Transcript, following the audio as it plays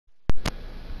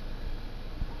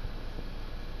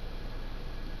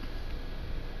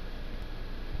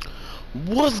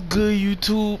What's good,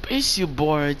 YouTube? It's your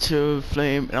boy Cherry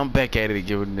Flame, and I'm back at it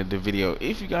again with another video.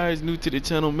 If you guys new to the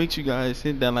channel, make sure you guys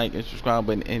hit that like and subscribe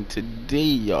button. And today,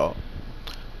 y'all,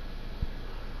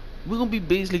 we're gonna be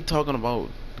basically talking about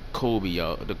Kobe,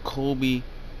 y'all. The Kobe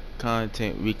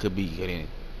content we could be getting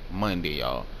Monday,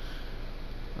 y'all.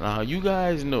 Now, you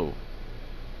guys know,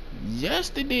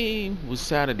 yesterday was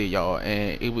Saturday, y'all,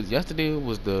 and yesterday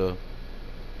was the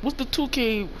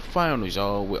 2K finals,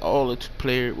 y'all, with all the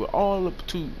with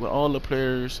all the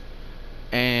players.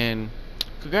 And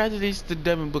congratulations to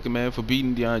Devin Booker, man, for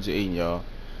beating DeAndre Ayton, y'all.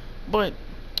 But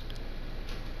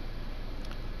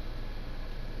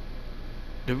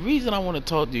the reason I want to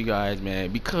talk to you guys,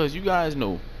 man, because you guys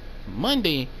know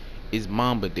Monday is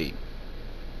Mamba Day,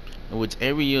 in which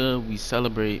every year we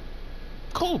celebrate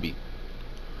Kobe.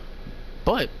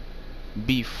 But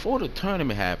before the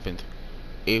tournament happened,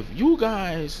 if you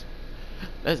guys,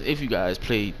 that's if you guys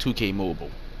played 2K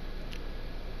Mobile,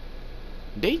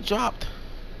 they dropped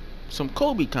some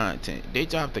Kobe content. They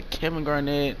dropped a Kevin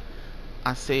Garnett,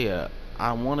 I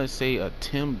want to say a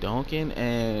Tim Duncan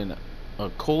and a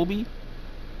Kobe.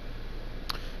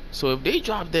 So if they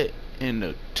drop that in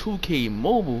the 2K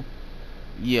mobile,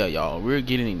 yeah, y'all, we're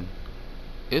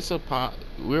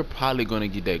probably gonna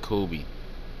get that Kobe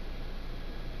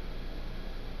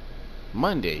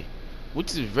Monday,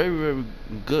 which is very very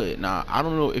good. Now I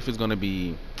don't know if it's gonna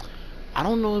be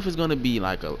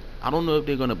like I don't know if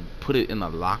they're gonna put it in a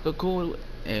locker code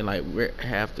and like we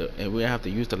have to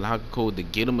use the locker code to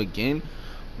get them again.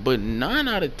 But 9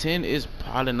 out of 10 is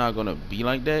probably not gonna be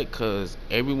like that because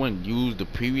everyone used the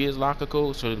previous locker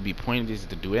code, so it'd be pointless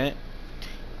to do that.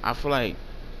 I feel like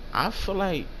I feel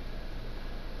like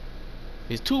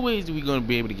there's two ways that we're gonna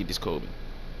be able to get this Kobe.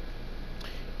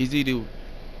 It's either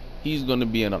he's gonna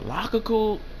be in a locker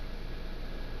code,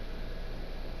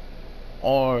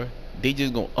 or they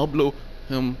just gonna upload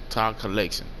him to our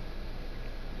collection.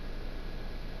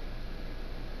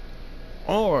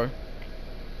 Or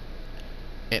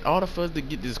in order for us to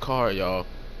get this card, y'all,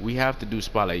 we have to do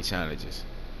spotlight challenges,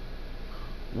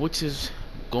 which is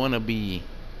gonna be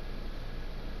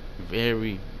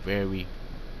very very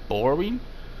boring,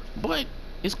 but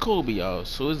it's Kobe, y'all,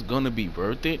 so it's gonna be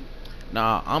worth it.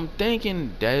 Now I'm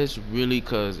thinking that's really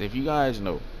cause if you guys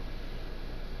know,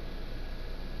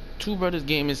 Two Brothers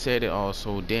Gaming said it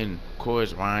also, then of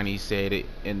course Ronnie said it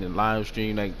in the live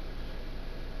stream, like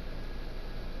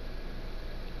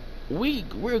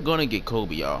we're gonna get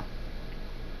Kobe, y'all.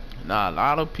 Now a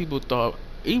lot of people thought,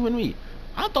 even me,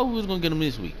 I thought we was gonna get him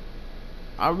this week.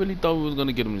 I really thought we was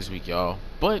gonna get him this week, y'all.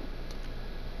 But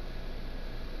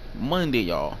Monday,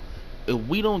 y'all, if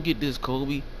we don't get this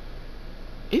Kobe,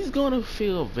 it's gonna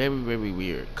feel very very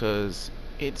weird because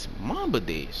it's Mamba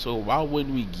Day. So why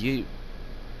wouldn't we get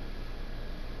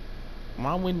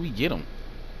him?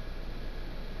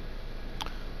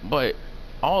 But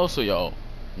also, y'all,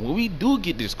 when we do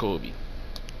get this Kobe,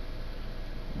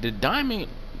 the diamond,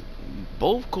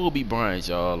 both Kobe Bryants,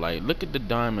 y'all, like look at the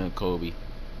diamond Kobe.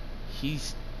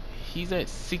 He's he's at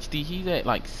 60. He's at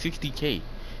like 60K.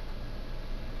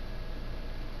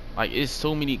 Like it's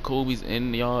so many Kobe's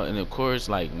in, y'all, and of course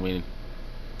like when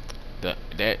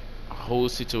that whole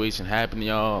situation happened,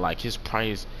 y'all, like his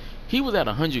price, he was at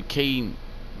 100K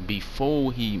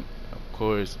before he of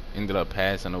course ended up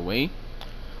passing away.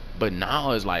 But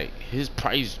now it's like his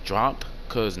price dropped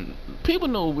because people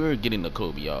know we're getting the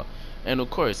Kobe, y'all. And of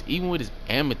course, even with his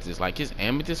amethyst, like his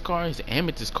amethyst car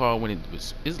when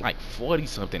it's like 40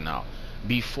 something now.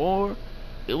 Before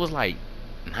it was like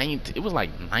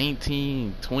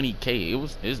 19 20K.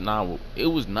 It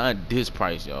was not this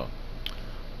price, y'all.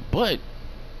 But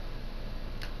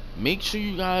make sure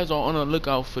you guys are on the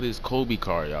lookout for this Kobe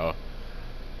car, y'all.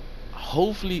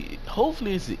 Hopefully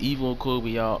it's an evil Kobe,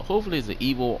 y'all. Hopefully it's an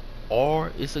evil,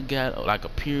 or it's a like a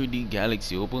purity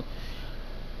Galaxy Opal.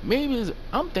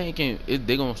 I'm thinking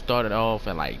they're gonna start it off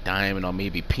at like diamond or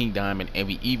maybe pink diamond and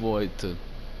we evolve it to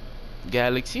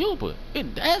Galaxy Opal.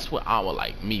 That's what I would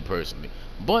like, me personally.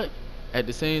 But at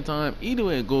the same time, either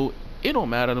way it go, it don't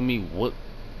matter to me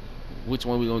which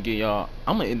one we gonna get, y'all.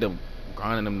 I'm gonna end up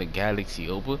grinding them the Galaxy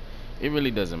Opal. It really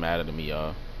doesn't matter to me,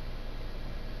 y'all.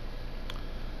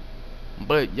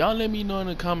 But y'all let me know in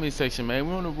the comment section, man.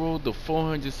 We're on the road to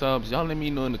 400 subs. Y'all let me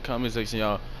know in the comment section,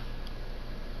 y'all.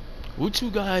 When do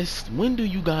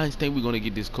you guys think we're gonna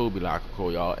get this Kobe locker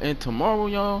code, y'all? And tomorrow,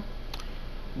 y'all,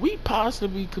 we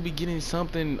possibly could be getting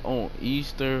something on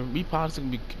Easter. We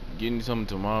possibly be getting something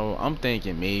tomorrow. I'm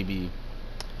thinking maybe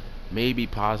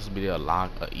possibly a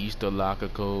Easter locker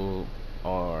code,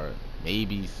 or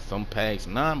maybe some packs.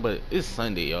 Nah, but it's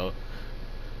Sunday, y'all.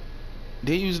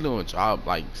 They usually don't drop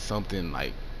like something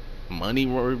like money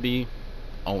worthy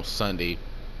on Sunday.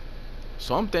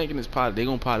 So I'm thinking it's probably they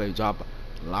gonna probably drop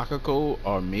locker code,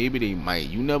 or maybe they might.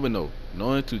 You never know.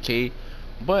 Knowing 2K,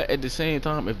 but at the same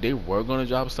time, if they were gonna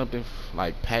drop something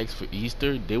like packs for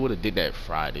Easter, they would have did that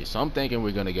Friday. So I'm thinking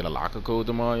we're gonna get a locker code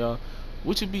tomorrow, y'all,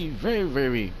 which would be very,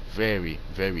 very, very,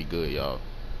 very good, y'all.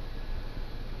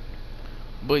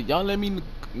 But y'all let me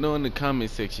know in the comment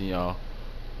section, y'all.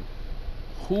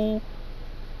 Who,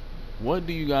 what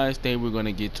do you guys think we're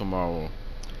gonna get tomorrow?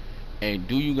 And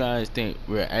do you guys think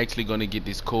we're actually gonna get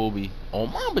this Kobe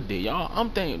on Mamba Day, y'all?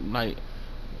 I'm thinking like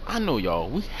I know y'all.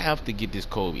 We have to get this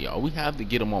Kobe, y'all. We have to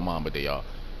get him on Mamba Day, y'all.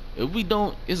 If we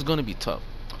don't, it's gonna be tough.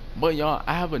 But y'all,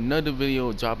 I have another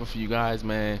video dropping for you guys,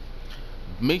 man.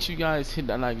 Make sure you guys hit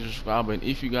that like and subscribe button.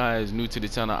 If you guys new to the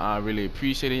channel, I really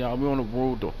appreciate it, y'all. We're on the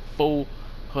road to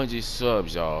 400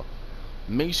 subs, y'all.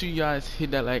 Make sure you guys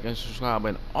hit that like and subscribe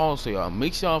button. Also, y'all,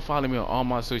 make sure y'all follow me on all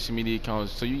my social media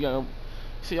accounts so you guys,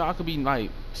 so y'all could be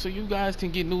like, so you guys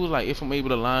can get news like if I'm able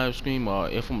to live stream or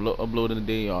if I'm uploading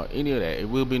today or any of that. It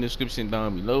will be in the description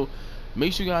down below.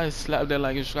 Make sure you guys slap that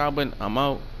like and subscribe button. I'm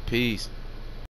out. Peace.